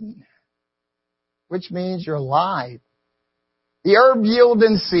green, which means you're alive. The herb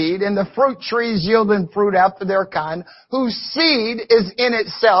yielding seed, and the fruit trees yielding fruit after their kind, whose seed is in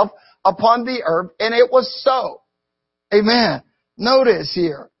itself upon the earth, and it was so. Amen. Notice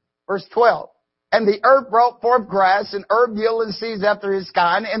here, verse 12. And the earth brought forth grass, and herb yielding seeds after his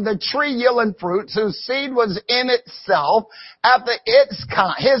kind, and the tree yielding fruits, whose seed was in itself after his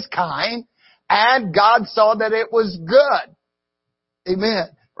kind, and God saw that it was good.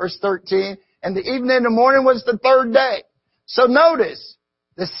 Amen. Verse 13. And the evening and the morning was the third day. So notice,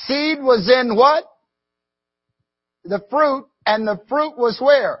 the seed was in what? The fruit, and the fruit was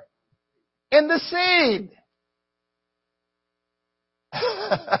where? In the seed.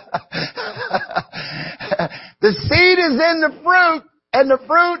 The seed is in the fruit, and the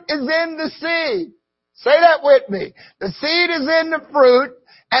fruit is in the seed. Say that with me. The seed is in the fruit,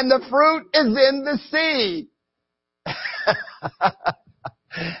 and the fruit is in the seed.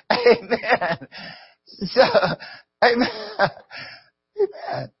 Amen. So, amen.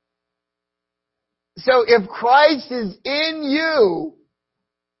 Amen. So if Christ is in you,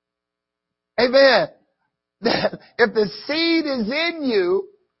 amen, if the seed is in you,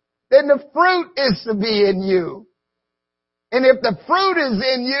 then the fruit is to be in you. And if the fruit is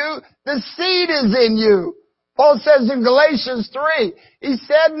in you, the seed is in you. Paul says in Galatians 3, he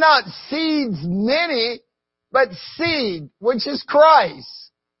said not seeds many, but seed, which is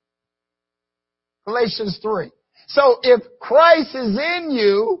Christ. Galatians 3. So if Christ is in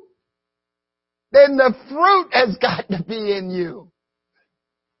you, then the fruit has got to be in you.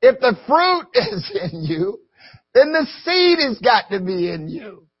 If the fruit is in you, then the seed has got to be in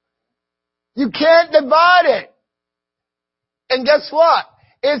you. You can't divide it. And guess what?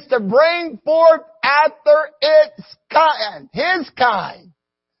 It's to bring forth after its kind. His kind.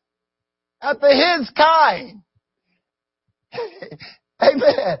 After his kind.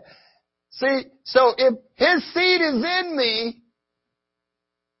 Amen. See, so if his seed is in me,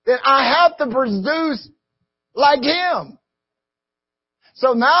 then I have to produce like him.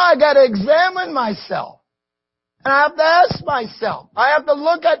 So now I got to examine myself. And I have to ask myself. I have to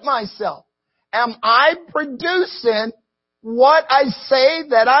look at myself. Am I producing what I say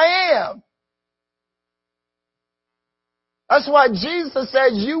that I am? That's why Jesus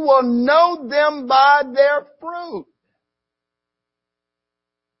says you will know them by their fruit.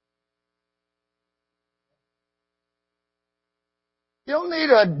 You don't need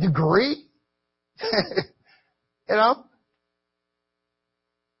a degree.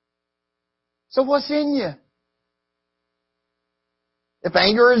 So what's in you? If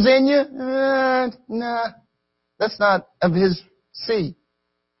anger is in you, nah, that's not of his seed.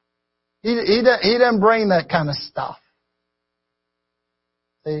 He doesn't bring that kind of stuff.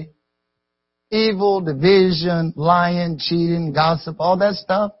 See? Evil, division, lying, cheating, gossip, all that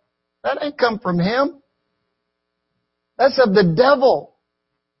stuff, that ain't come from him. That's of the devil.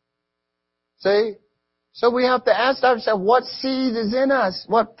 See? So we have to ask ourselves, what seed is in us?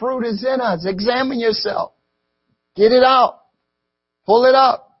 What fruit is in us? Examine yourself. Get it out. Pull it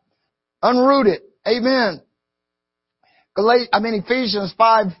up. Unroot it. Amen. Ephesians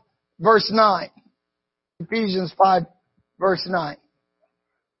 5 verse 9. Ephesians 5 verse 9.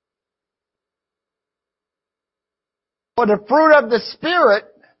 For the fruit of the Spirit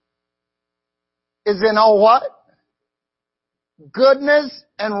is in all what? Goodness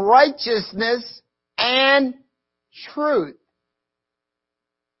and righteousness and truth.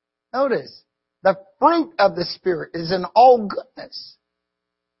 Notice, the fruit of the Spirit is in all goodness.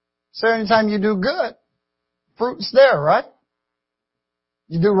 So anytime you do good, fruit's there, right?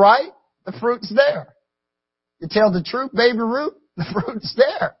 You do right, the fruit's there. You tell the truth, baby root, the fruit's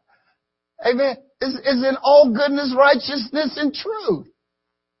there. Amen. Is in all goodness, righteousness, and truth.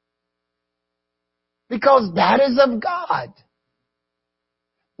 Because that is of God.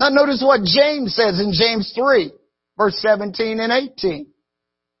 Now notice what James says in James 3, verse 17 and 18.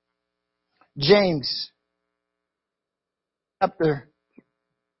 James chapter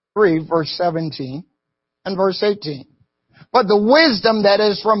 3, verse 17 and verse 18. But the wisdom that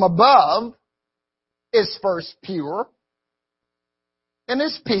is from above is first pure, and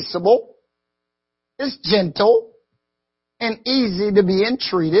is peaceable, is gentle, and easy to be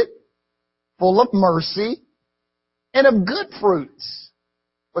entreated, full of mercy, and of good fruits,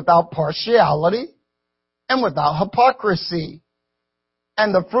 without partiality, and without hypocrisy.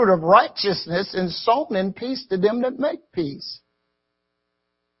 And the fruit of righteousness is sown in peace to them that make peace.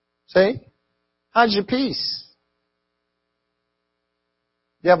 See? How's your peace?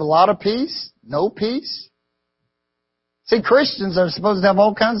 You have a lot of peace? No peace? See, Christians are supposed to have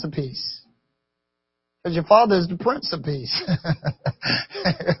all kinds of peace. Because your Father is the Prince of Peace.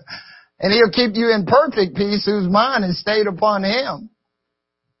 And He'll keep you in perfect peace whose mind is stayed upon Him.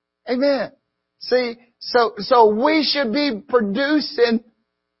 Amen. See, so we should be producing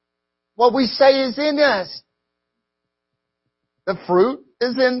what we say is in us. The fruit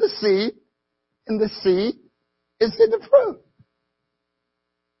is in the seed, and the seed is in the fruit.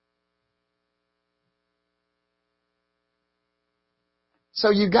 So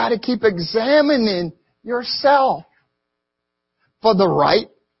you got to keep examining yourself for the right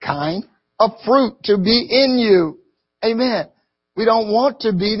kind of fruit to be in you. Amen. We don't want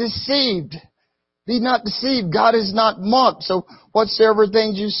to be deceived. Be not deceived. God is not mocked. So whatsoever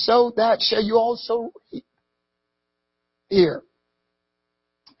things you sow, that shall you also reap. Here.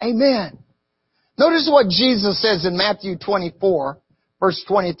 Amen. Notice what Jesus says in Matthew 24, verse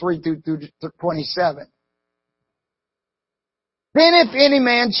 23 through 27. Then if any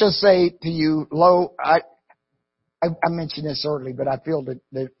man shall say to you, lo, I mentioned this early, but I feel to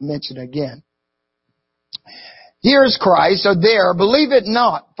mention it again. Here is Christ, or there, believe it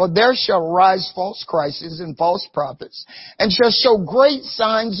not, for there shall rise false Christs and false prophets, and shall show great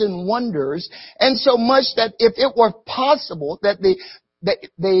signs and wonders, and so much that if it were possible that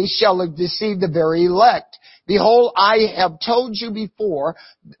they shall deceive the very elect. Behold, I have told you before,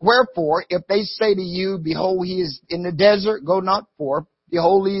 wherefore, if they say to you, behold, he is in the desert, go not forth.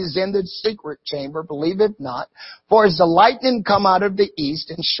 Behold, he is in the secret chamber, believe it not. For as the lightning come out of the east,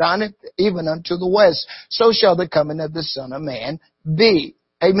 and shineth even unto the west, so shall the coming of the Son of Man be.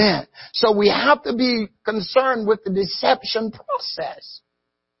 Amen. So we have to be concerned with the deception process.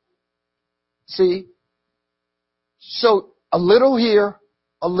 See? So a little here,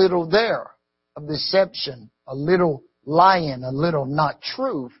 a little there of deception, a little lying, a little not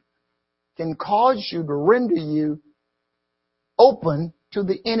truth can cause you to render you open to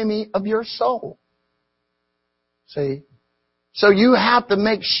the enemy of your soul. See? So you have to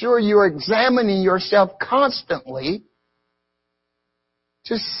make sure you're examining yourself constantly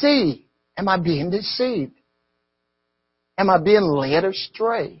to see, am I being deceived? Am I being led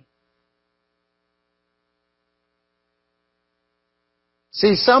astray?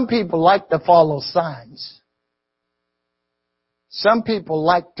 See, some people like to follow signs. Some people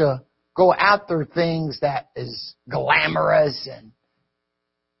like to go after things that is glamorous and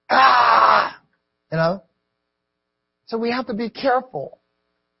you know. So we have to be careful.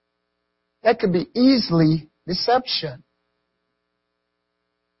 That could be easily deception.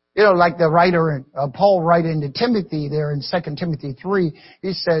 You know, like the writer, Paul writing to Timothy there in 2 Timothy 3,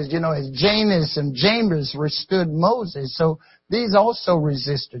 he says, you know, as Janus and Jambres withstood Moses, so these also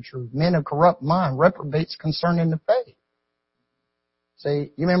resist the truth. Men of corrupt mind, reprobates concerning the faith.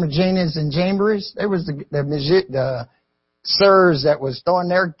 See, you remember Janus and Jambres? There was the sirs that was throwing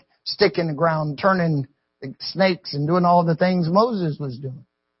their stick in the ground, turning the snakes and doing all the things Moses was doing.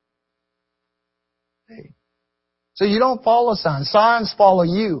 See? So you don't follow signs. Signs follow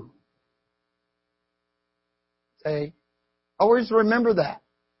you. See? Always remember that.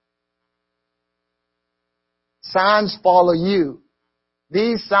 Signs follow you.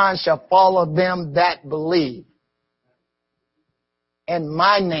 These signs shall follow them that believe. In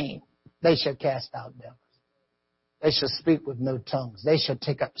my name they shall cast out devils. They shall speak with no tongues. They shall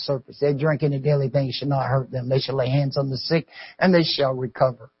take up serpents. They drink any deadly thing shall not hurt them. They shall lay hands on the sick and they shall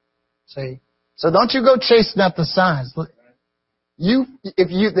recover. See? So don't you go chasing after signs. The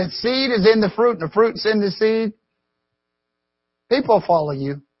seed is in the fruit and the fruit's in the seed, people follow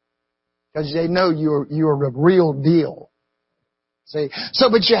you because they know you're the real deal. See? So,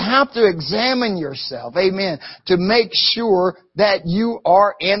 but you have to examine yourself, amen, to make sure that you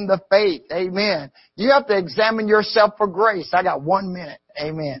are in the faith, amen. You have to examine yourself for grace. I got 1 minute,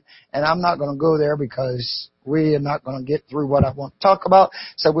 amen. And I'm not going to go there because we are not going to get through what I want to talk about,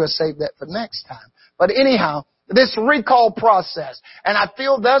 so we'll save that for next time. But anyhow, this recall process, and I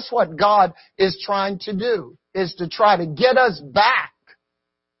feel that's what God is trying to do, is to try to get us back,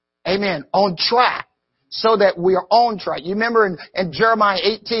 amen, on track. So that we are on track. You remember in Jeremiah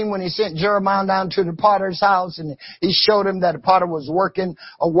 18 when he sent Jeremiah down to the potter's house and he showed him that the potter was working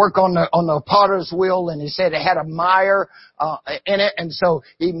a work on the potter's wheel, and he said it had a mire in it, and so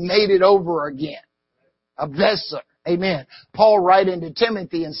he made it over again. A vessel. Amen. Paul writing to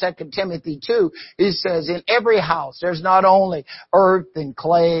Timothy in 2 Timothy 2, he says, in every house there's not only earth and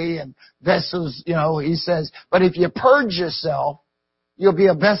clay and vessels, he says, but if you purge yourself, you'll be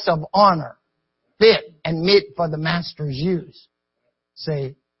a vessel of honor, fit and meet for the master's use.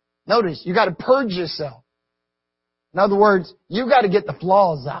 See, notice, you got to purge yourself. In other words, you got to get the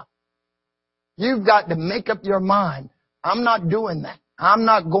flaws out. You've got to make up your mind. I'm not doing that. I'm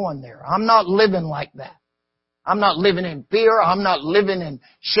not going there. I'm not living like that. I'm not living in fear. I'm not living in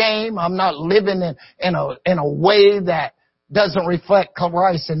shame. I'm not living in a way that doesn't reflect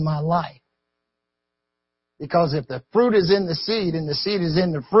Christ in my life. Because if the fruit is in the seed and the seed is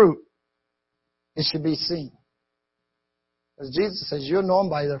in the fruit, it should be seen. Because Jesus says, you'll know them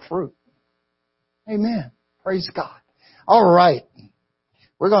by their fruit. Amen. Praise God. All right.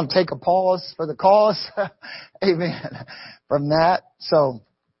 We're going to take a pause for the cause. Amen. From that. So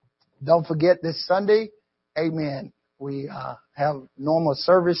don't forget this Sunday. Amen. We have normal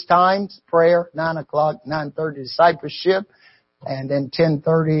service times. Prayer, 9 o'clock, 9:30 discipleship. And then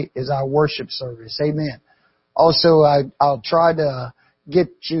 10:30 is our worship service. Amen. Also, I'll try to get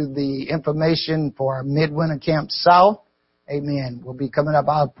you the information for our Midwinter Camp South. Amen. We'll be coming up.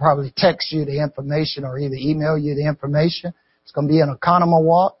 I'll probably text you the information or either email you the information. It's going to be in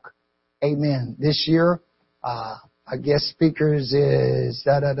Oconomowoc. Amen. This year, our guest speakers is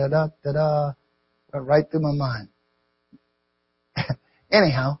right through my mind.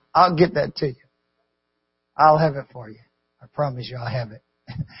 Anyhow, I'll get that to you. I'll have it for you. I promise you I'll have it.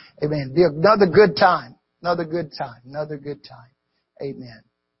 Amen. Be another good time. Another good time. Another good time. Amen.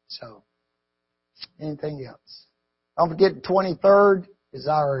 So, anything else? Don't forget the 23rd is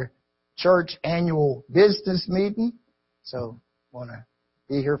our church annual business meeting. So, want to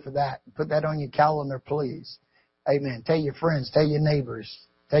be here for that. Put that on your calendar, please. Amen. Tell your friends, tell your neighbors,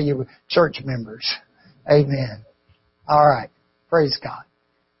 tell your church members. Amen. All right. Praise God.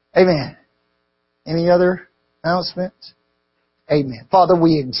 Amen. Any other announcements? Amen. Father,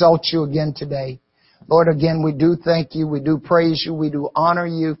 we exalt you again today. Lord, again, we do thank you. We do praise you. We do honor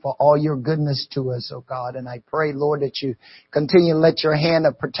you for all your goodness to us, oh God. And I pray, Lord, that you continue to let your hand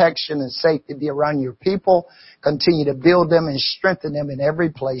of protection and safety be around your people. Continue to build them and strengthen them in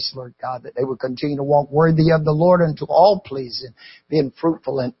every place, Lord God, that they will continue to walk worthy of the Lord unto all pleasing, being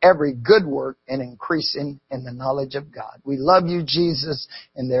fruitful in every good work and increasing in the knowledge of God. We love you, Jesus,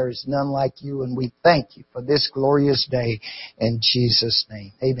 and there is none like you. And we thank you for this glorious day in Jesus'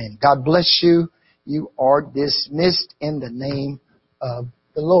 name. Amen. God bless you. You are dismissed in the name of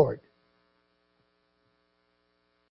the Lord.